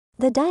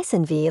The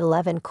Dyson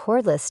V11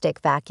 Cordless Stick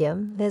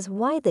Vacuum is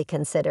widely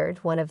considered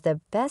one of the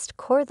best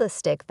cordless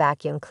stick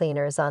vacuum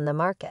cleaners on the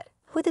market.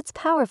 With its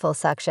powerful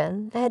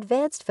suction,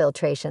 advanced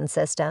filtration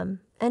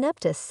system, and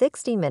up to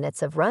 60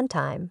 minutes of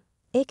runtime,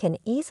 it can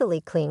easily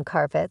clean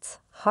carpets,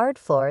 hard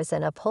floors,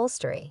 and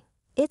upholstery.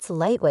 Its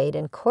lightweight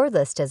and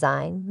cordless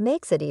design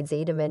makes it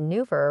easy to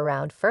maneuver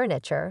around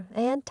furniture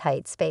and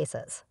tight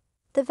spaces.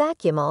 The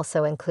vacuum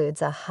also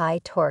includes a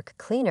high-torque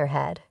cleaner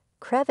head,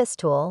 crevice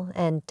tool,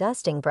 and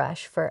dusting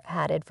brush for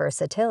added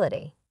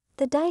versatility.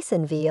 The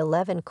Dyson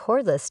V11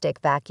 Cordless Stick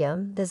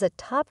Vacuum is a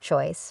top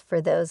choice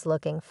for those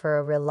looking for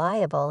a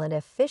reliable and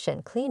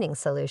efficient cleaning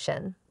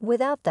solution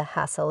without the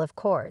hassle of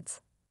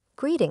cords.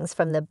 Greetings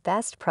from the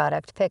best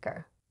product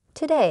picker.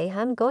 Today,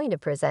 I'm going to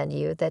present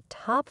you the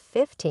top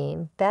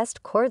 15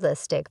 best cordless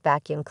stick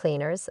vacuum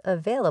cleaners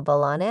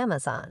available on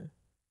Amazon.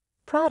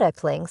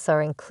 Product links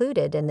are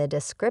included in the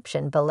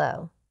description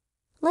below.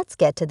 Let's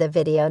get to the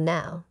video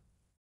now.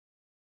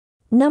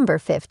 Number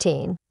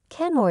 15.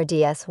 Kenmore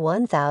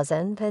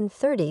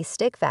DS100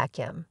 Stick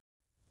Vacuum.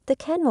 The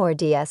Kenmore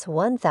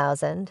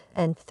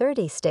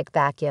DS100 Stick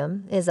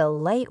Vacuum is a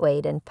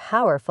lightweight and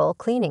powerful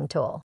cleaning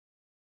tool.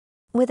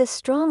 With a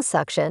strong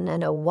suction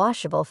and a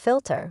washable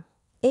filter,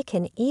 it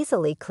can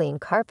easily clean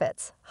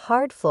carpets,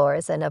 hard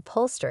floors, and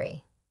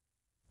upholstery.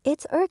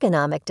 Its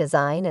ergonomic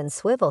design and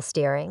swivel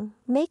steering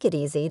make it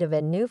easy to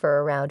maneuver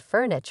around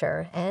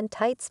furniture and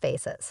tight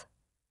spaces.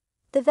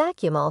 The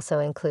vacuum also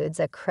includes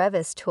a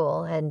crevice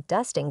tool and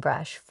dusting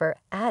brush for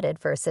added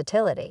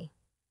versatility.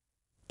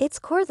 Its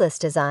cordless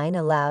design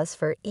allows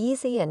for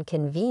easy and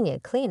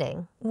convenient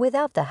cleaning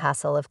without the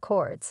hassle of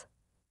cords.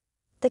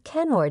 The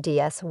Kenmore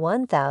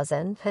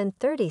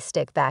DS100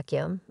 Stick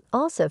Vacuum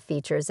also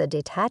features a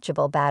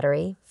detachable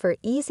battery for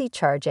easy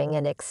charging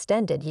and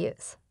extended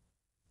use.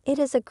 It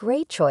is a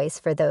great choice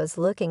for those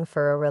looking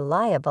for a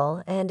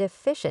reliable and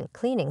efficient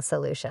cleaning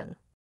solution.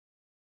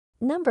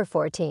 Number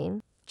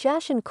 14.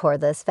 Jashen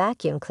Cordless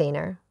Vacuum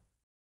Cleaner.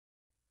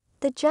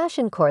 The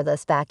Jashen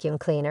Cordless Vacuum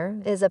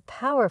Cleaner is a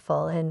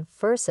powerful and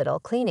versatile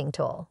cleaning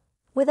tool.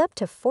 With up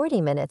to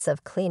 40 minutes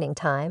of cleaning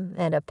time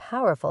and a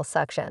powerful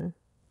suction,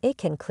 it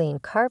can clean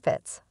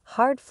carpets,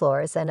 hard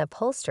floors, and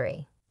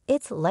upholstery.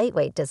 Its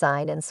lightweight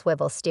design and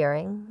swivel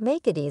steering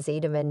make it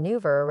easy to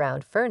maneuver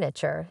around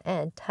furniture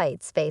and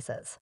tight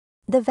spaces.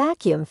 The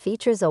vacuum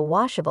features a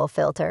washable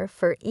filter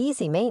for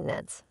easy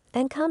maintenance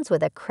and comes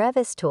with a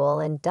crevice tool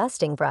and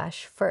dusting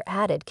brush for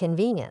added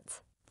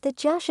convenience. The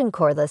Jashen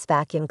Cordless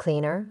Vacuum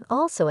Cleaner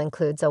also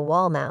includes a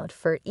wall mount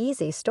for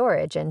easy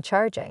storage and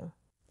charging.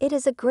 It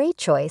is a great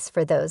choice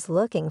for those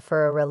looking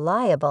for a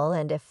reliable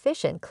and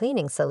efficient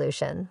cleaning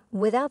solution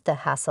without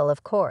the hassle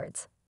of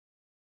cords.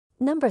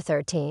 Number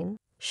 13.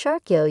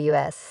 Eureka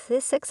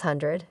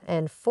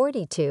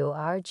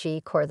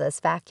NEC186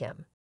 Cordless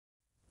Vacuum.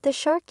 The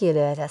Eureka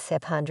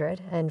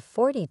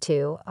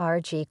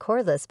NEC186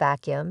 Cordless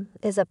Vacuum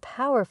is a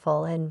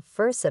powerful and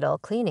versatile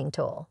cleaning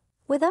tool.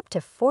 With up to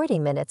 40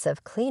 minutes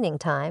of cleaning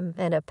time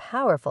and a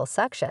powerful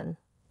suction,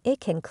 it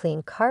can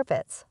clean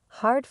carpets,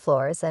 hard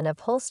floors, and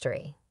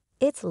upholstery.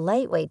 Its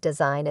lightweight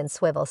design and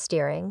swivel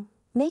steering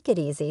make it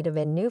easy to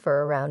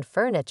maneuver around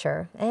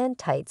furniture and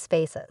tight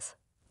spaces.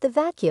 The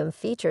vacuum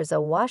features a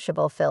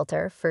washable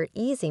filter for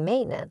easy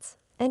maintenance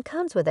and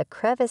comes with a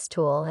crevice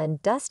tool and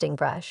dusting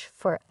brush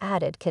for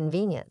added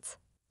convenience.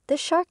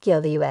 The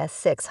Eureka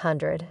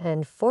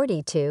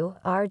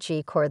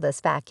NEC186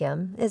 Cordless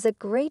Vacuum is a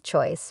great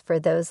choice for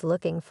those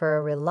looking for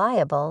a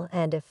reliable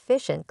and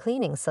efficient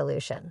cleaning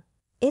solution.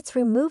 Its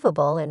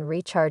removable and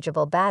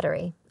rechargeable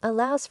battery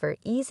allows for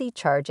easy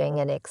charging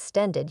and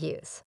extended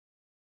use.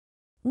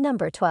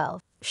 Number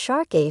 12.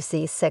 Eureka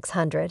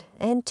NEC600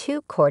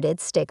 Corded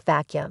Stick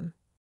Vacuum.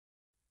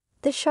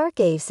 The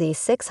Eureka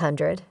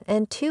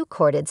NEC600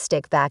 Corded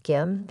Stick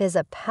Vacuum is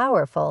a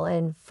powerful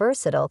and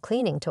versatile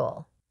cleaning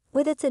tool.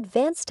 With its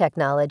advanced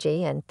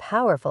technology and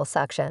powerful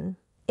suction,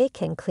 it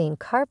can clean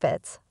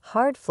carpets,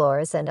 hard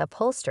floors, and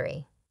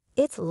upholstery.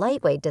 Its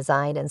lightweight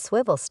design and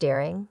swivel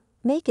steering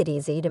make it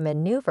easy to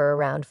maneuver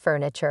around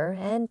furniture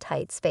and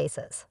tight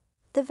spaces.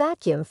 The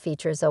vacuum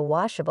features a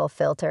washable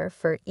filter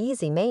for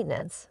easy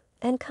maintenance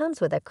and comes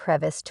with a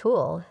crevice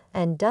tool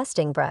and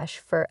dusting brush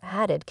for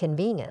added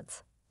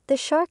convenience. The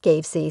Eureka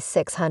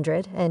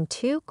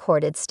NEC600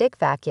 Corded Stick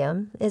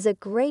Vacuum is a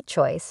great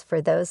choice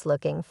for those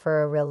looking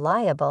for a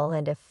reliable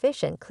and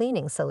efficient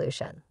cleaning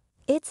solution.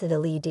 Its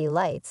LED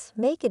lights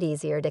make it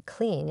easier to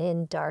clean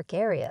in dark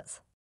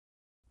areas.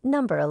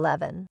 Number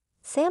 11.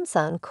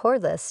 Samsung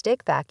Cordless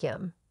Stick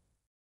Vacuum.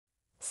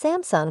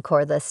 Samsung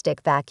Cordless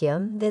Stick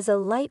Vacuum is a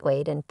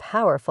lightweight and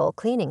powerful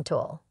cleaning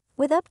tool.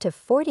 With up to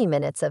 40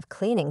 minutes of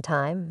cleaning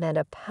time and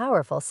a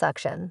powerful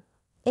suction,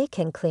 it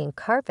can clean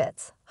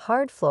carpets,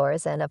 hard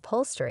floors, and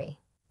upholstery.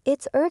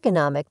 Its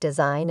ergonomic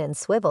design and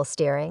swivel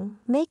steering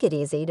make it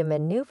easy to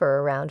maneuver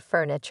around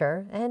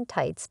furniture and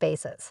tight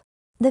spaces.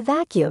 The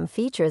vacuum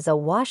features a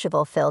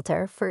washable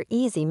filter for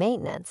easy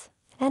maintenance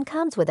and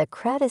comes with a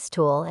crevice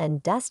tool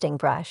and dusting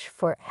brush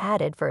for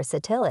added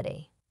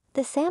versatility.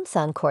 The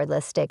Samsung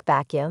Cordless Stick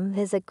Vacuum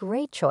is a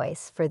great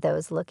choice for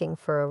those looking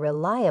for a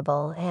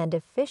reliable and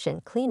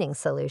efficient cleaning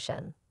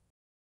solution.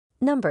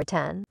 Number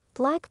 10.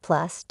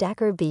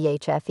 Black+Decker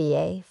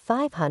BHFEA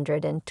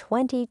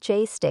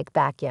 520J Stick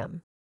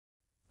Vacuum.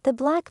 The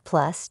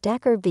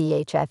Black+Decker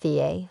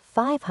BHFEA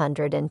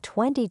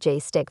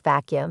 520J Stick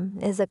Vacuum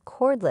is a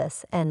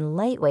cordless and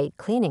lightweight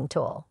cleaning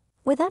tool.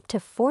 With up to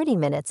 40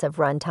 minutes of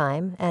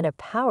runtime and a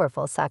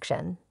powerful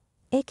suction,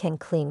 it can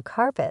clean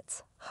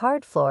carpets,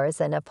 hard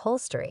floors, and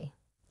upholstery.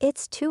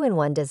 Its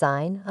 2-in-1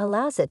 design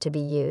allows it to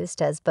be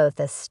used as both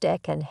a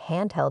stick and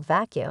handheld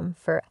vacuum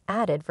for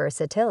added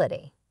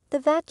versatility. The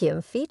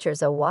vacuum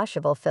features a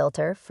washable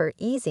filter for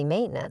easy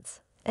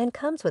maintenance and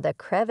comes with a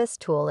crevice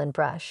tool and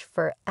brush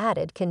for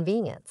added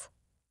convenience.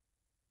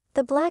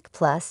 The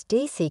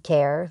Black+DC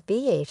Care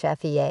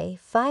BHFEA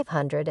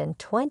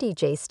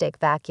 520J Stick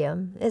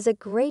Vacuum is a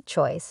great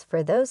choice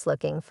for those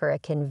looking for a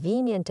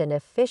convenient and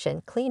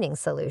efficient cleaning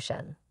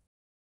solution.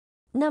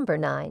 Number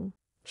 9.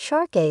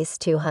 Shark Ace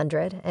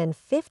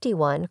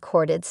 251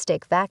 Corded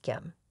Stick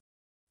Vacuum.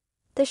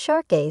 The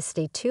Shark Ace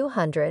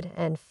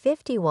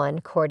 251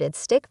 Corded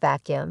Stick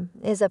Vacuum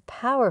is a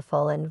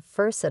powerful and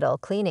versatile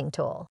cleaning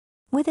tool.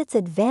 With its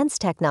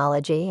advanced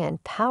technology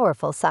and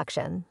powerful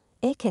suction,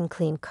 it can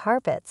clean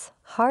carpets,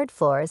 hard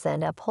floors,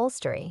 and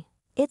upholstery.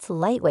 Its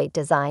lightweight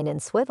design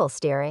and swivel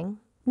steering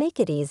make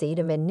it easy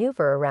to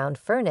maneuver around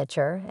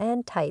furniture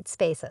and tight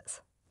spaces.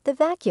 The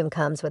vacuum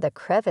comes with a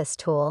crevice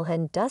tool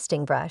and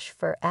dusting brush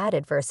for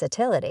added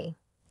versatility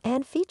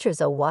and features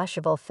a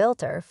washable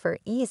filter for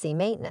easy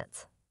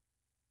maintenance.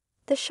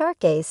 The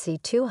Shark Ace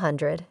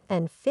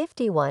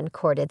 251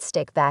 Corded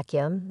Stick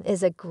Vacuum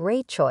is a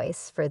great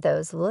choice for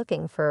those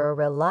looking for a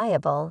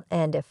reliable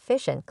and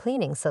efficient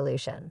cleaning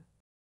solution.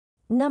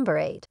 Number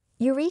 8.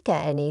 Eureka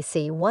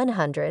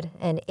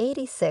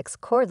NEC186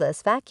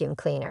 Cordless Vacuum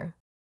Cleaner.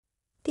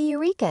 The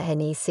Eureka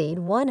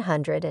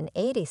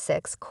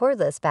NEC186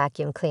 Cordless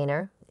Vacuum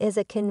Cleaner is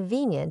a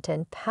convenient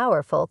and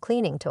powerful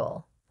cleaning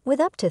tool. With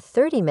up to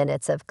 30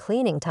 minutes of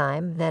cleaning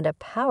time and a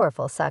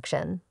powerful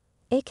suction,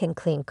 it can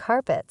clean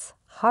carpets,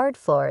 hard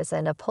floors,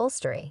 and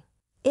upholstery.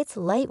 Its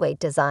lightweight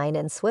design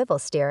and swivel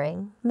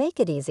steering make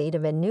it easy to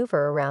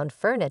maneuver around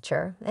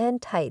furniture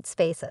and tight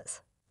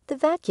spaces. The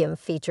vacuum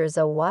features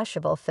a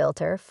washable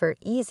filter for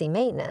easy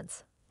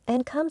maintenance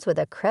and comes with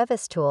a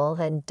crevice tool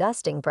and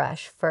dusting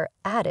brush for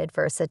added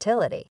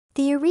versatility.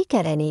 The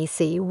Eureka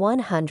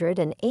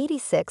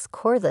NEC186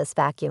 Cordless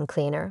Vacuum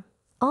Cleaner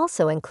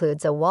also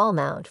includes a wall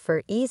mount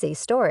for easy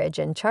storage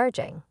and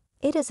charging.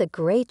 It is a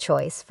great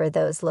choice for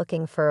those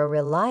looking for a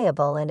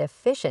reliable and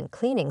efficient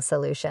cleaning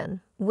solution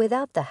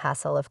without the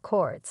hassle of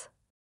cords.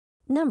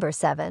 Number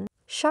 7.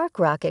 Shark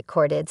Rocket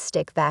Corded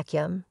Stick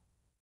Vacuum.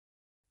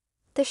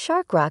 The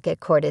Shark Rocket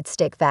Corded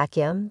Stick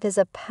Vacuum is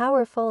a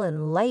powerful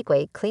and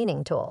lightweight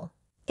cleaning tool.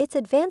 Its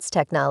advanced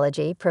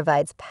technology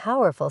provides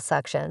powerful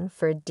suction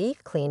for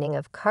deep cleaning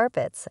of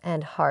carpets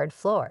and hard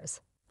floors.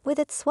 With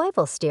its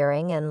swivel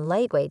steering and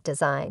lightweight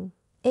design,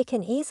 it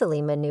can easily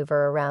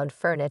maneuver around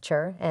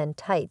furniture and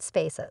tight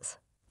spaces.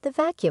 The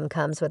vacuum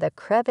comes with a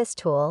crevice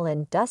tool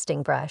and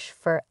dusting brush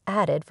for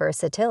added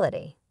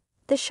versatility.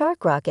 The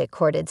Shark Rocket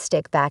Corded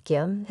Stick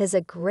Vacuum is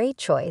a great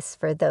choice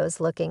for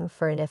those looking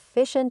for an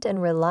efficient and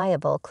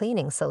reliable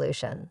cleaning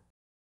solution.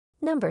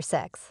 Number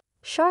 6.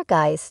 Shark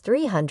Eyes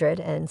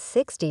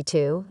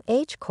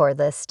 362H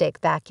Cordless Stick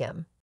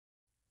Vacuum.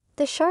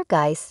 The Shark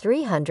Eyes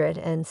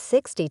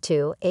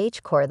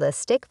 362H Cordless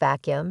Stick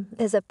Vacuum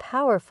is a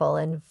powerful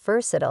and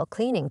versatile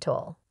cleaning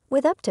tool.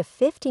 With up to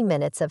 50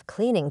 minutes of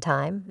cleaning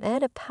time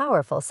and a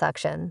powerful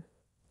suction,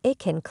 it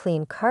can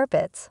clean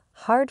carpets,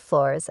 hard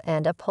floors,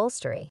 and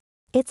upholstery.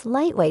 Its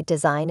lightweight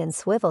design and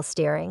swivel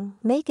steering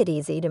make it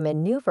easy to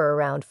maneuver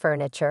around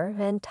furniture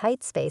and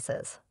tight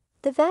spaces.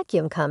 The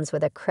vacuum comes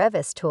with a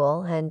crevice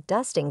tool and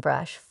dusting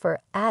brush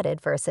for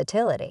added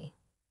versatility.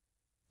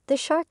 The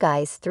Shark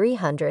Eyes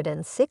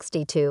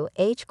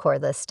 362H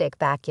Cordless Stick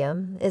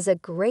Vacuum is a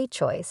great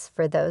choice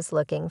for those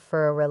looking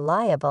for a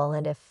reliable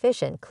and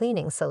efficient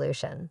cleaning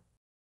solution.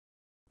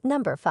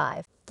 Number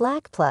 5.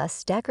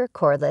 Black+Decker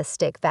Cordless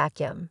Stick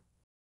Vacuum.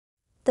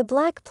 The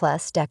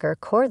Black+Decker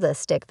Cordless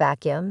Stick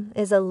Vacuum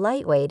is a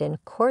lightweight and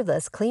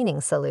cordless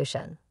cleaning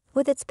solution.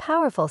 With its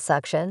powerful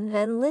suction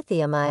and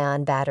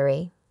lithium-ion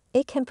battery,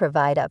 it can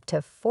provide up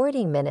to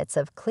 40 minutes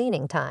of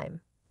cleaning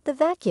time. The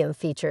vacuum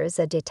features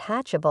a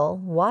detachable,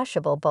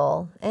 washable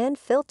bowl and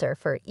filter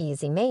for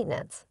easy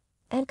maintenance,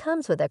 and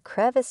comes with a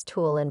crevice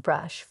tool and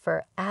brush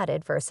for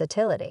added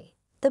versatility.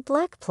 The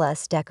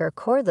Black+Decker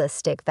Cordless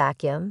Stick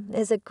Vacuum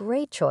is a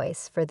great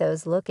choice for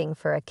those looking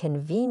for a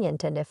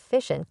convenient and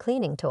efficient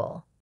cleaning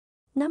tool.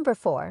 Number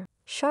 4.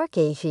 Shark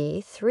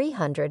AG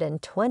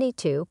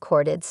 322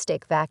 Corded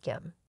Stick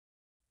Vacuum.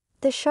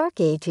 The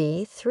Shark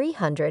AG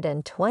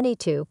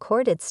 322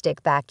 Corded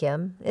Stick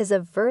Vacuum is a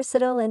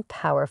versatile and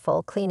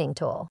powerful cleaning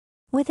tool.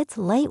 With its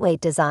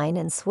lightweight design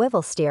and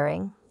swivel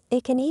steering,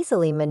 it can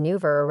easily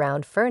maneuver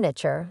around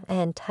furniture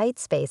and tight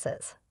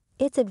spaces.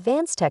 Its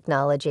advanced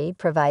technology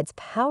provides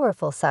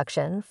powerful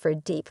suction for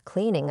deep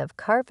cleaning of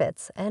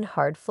carpets and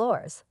hard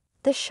floors.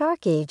 The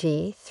Shark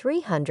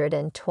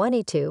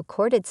EG322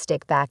 corded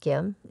stick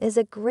vacuum is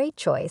a great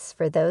choice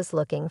for those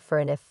looking for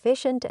an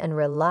efficient and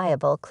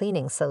reliable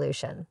cleaning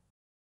solution.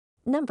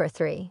 Number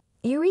 3.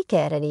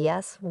 Eureka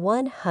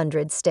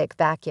NES100 Stick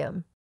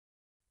Vacuum.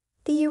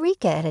 The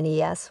Eureka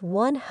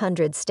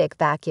NES100 Stick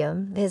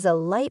Vacuum is a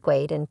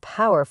lightweight and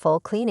powerful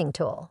cleaning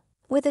tool.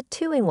 With a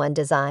 2-in-1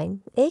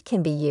 design, it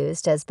can be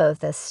used as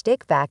both a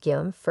stick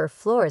vacuum for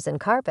floors and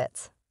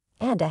carpets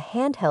and a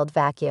handheld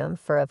vacuum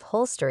for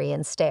upholstery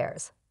and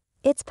stairs.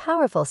 Its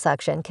powerful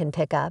suction can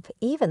pick up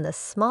even the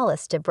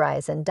smallest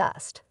debris and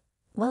dust,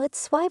 while its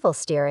swivel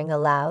steering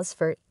allows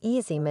for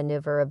easy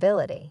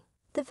maneuverability.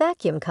 The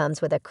vacuum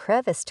comes with a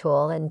crevice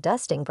tool and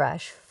dusting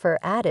brush for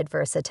added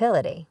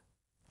versatility,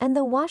 and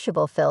the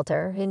washable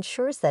filter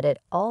ensures that it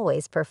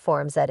always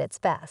performs at its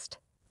best.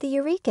 The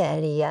Eureka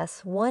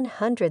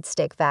NES100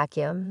 Stick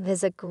Vacuum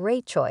is a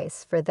great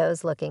choice for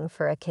those looking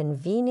for a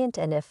convenient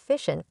and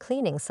efficient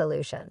cleaning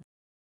solution.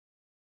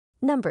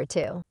 Number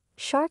 2.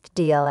 Shark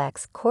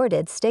DLX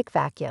Corded Stick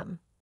Vacuum.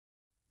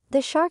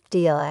 The Shark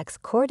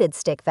DLX Corded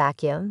Stick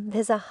Vacuum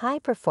is a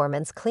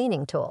high-performance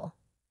cleaning tool.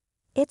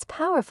 Its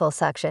powerful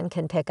suction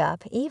can pick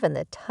up even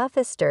the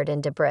toughest dirt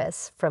and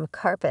debris from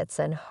carpets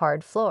and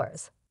hard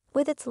floors.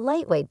 With its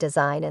lightweight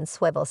design and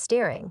swivel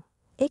steering,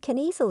 it can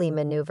easily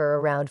maneuver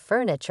around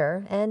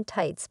furniture and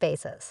tight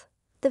spaces.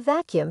 The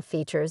vacuum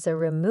features a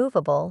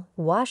removable,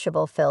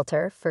 washable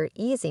filter for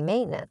easy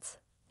maintenance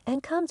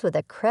and comes with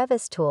a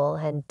crevice tool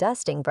and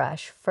dusting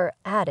brush for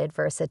added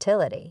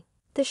versatility.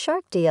 The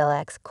Shark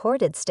DLX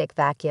Corded Stick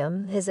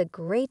Vacuum is a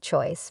great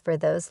choice for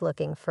those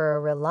looking for a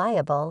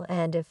reliable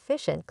and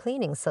efficient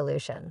cleaning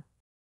solution.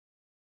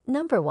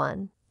 Number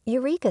 1.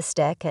 Eureka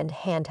Stick and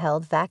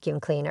Handheld Vacuum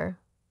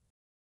Cleaner.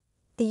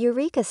 The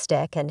Eureka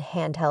Stick and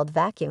Handheld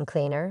Vacuum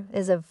Cleaner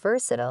is a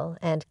versatile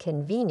and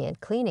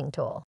convenient cleaning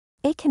tool.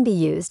 It can be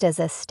used as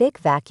a stick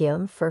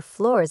vacuum for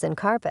floors and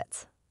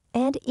carpets,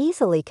 and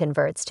easily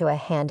converts to a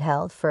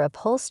handheld for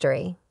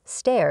upholstery,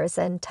 stairs,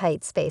 and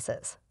tight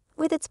spaces.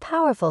 With its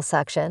powerful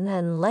suction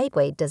and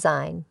lightweight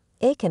design,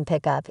 it can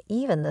pick up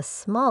even the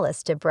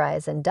smallest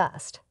debris and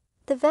dust.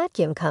 The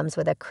vacuum comes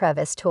with a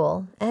crevice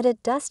tool and a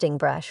dusting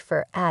brush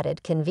for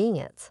added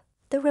convenience.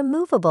 The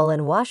removable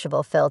and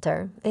washable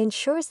filter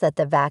ensures that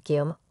the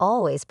vacuum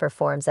always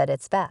performs at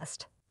its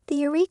best. The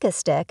Eureka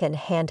Stick and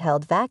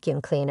Handheld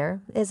Vacuum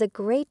Cleaner is a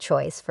great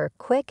choice for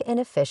quick and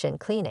efficient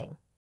cleaning.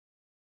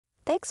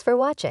 Thanks for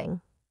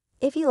watching.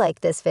 If you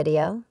like this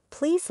video,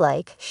 please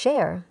like,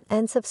 share,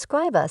 and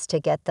subscribe us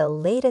to get the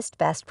latest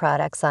best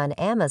products on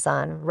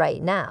Amazon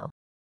right now.